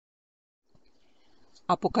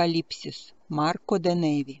Apocalipsis, Marco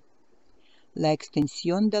Denevi. La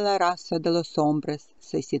extensión de la raza de los hombres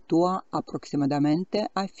se sitúa aproximadamente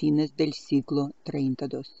a fines del siglo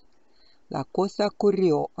 32. La cosa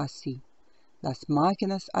ocurrió así. Las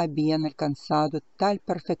máquinas habían alcanzado tal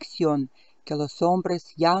perfección que los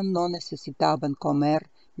hombres ya no necesitaban comer,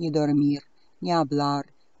 ni dormir, ni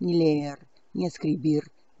hablar, ni leer, ni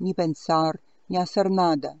escribir, ni pensar, ni hacer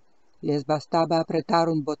nada. Les bastaba apretar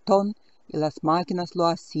un botón y las máquinas lo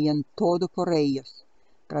hacían todo por ellos.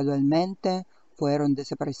 Gradualmente fueron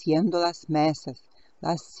desapareciendo las mesas,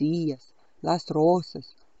 las sillas, las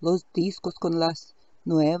rosas, los discos con las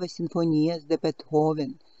nuevas sinfonías de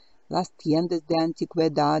Beethoven, las tiendas de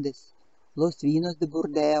antigüedades, los vinos de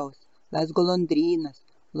Burdeos, las golondrinas,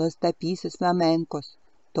 los tapices flamencos,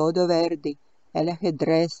 todo verde, el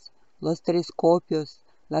ajedrez, los telescopios,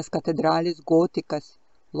 las catedrales góticas,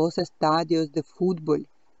 los estadios de fútbol,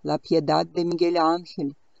 la piedad de Miguel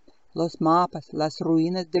Ángel, los mapas, las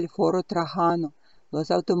ruinas del Foro Trajano, los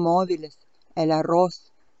automóviles, el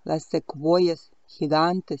arroz, las secuoyas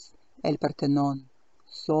gigantes, el Partenón.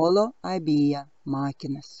 Solo había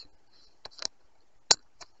máquinas.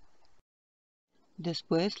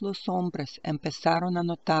 Después los hombres empezaron a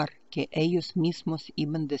notar que ellos mismos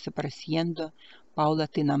iban desapareciendo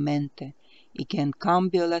paulatinamente y que en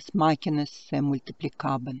cambio las máquinas se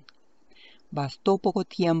multiplicaban. Bastó poco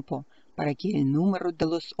tiempo para que el número de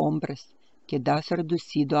los hombres quedase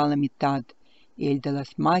reducido a la mitad y el de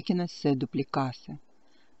las máquinas se duplicase.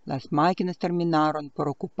 Las máquinas terminaron por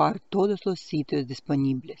ocupar todos los sitios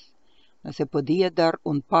disponibles. No se podía dar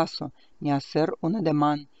un paso ni hacer un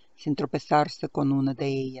ademán sin tropezarse con una de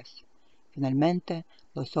ellas. Finalmente,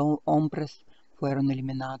 los hombres fueron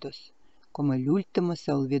eliminados. Como el último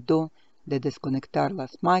se olvidó de desconectar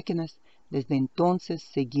las máquinas, desde entonces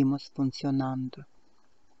seguimos funcionando.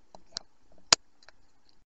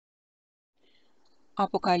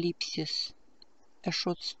 Apocalipsis, a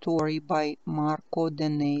short story by Marco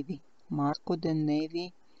Denevi. Marco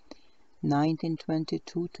Denevi,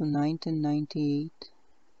 1922 to 1998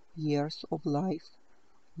 years of life,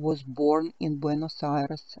 was born in Buenos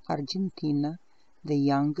Aires, Argentina, the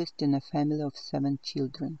youngest in a family of 7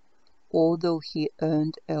 children. Although he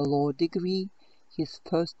earned a law degree, his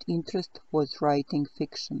first interest was writing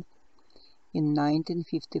fiction. In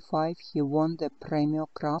 1955 he won the Premio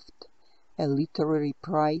Kraft, a literary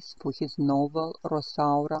prize for his novel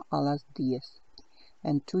Rosaura a las 10,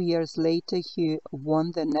 and 2 years later he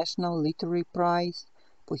won the National Literary Prize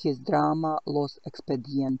for his drama Los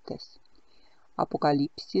Expedientes.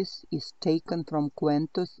 Apocalipsis is taken from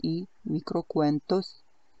Cuentos y Microcuentos,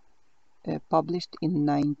 published in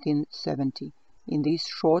 1970. In this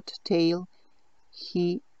short tale,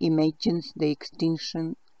 he imagines the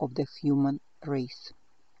extinction of the human race.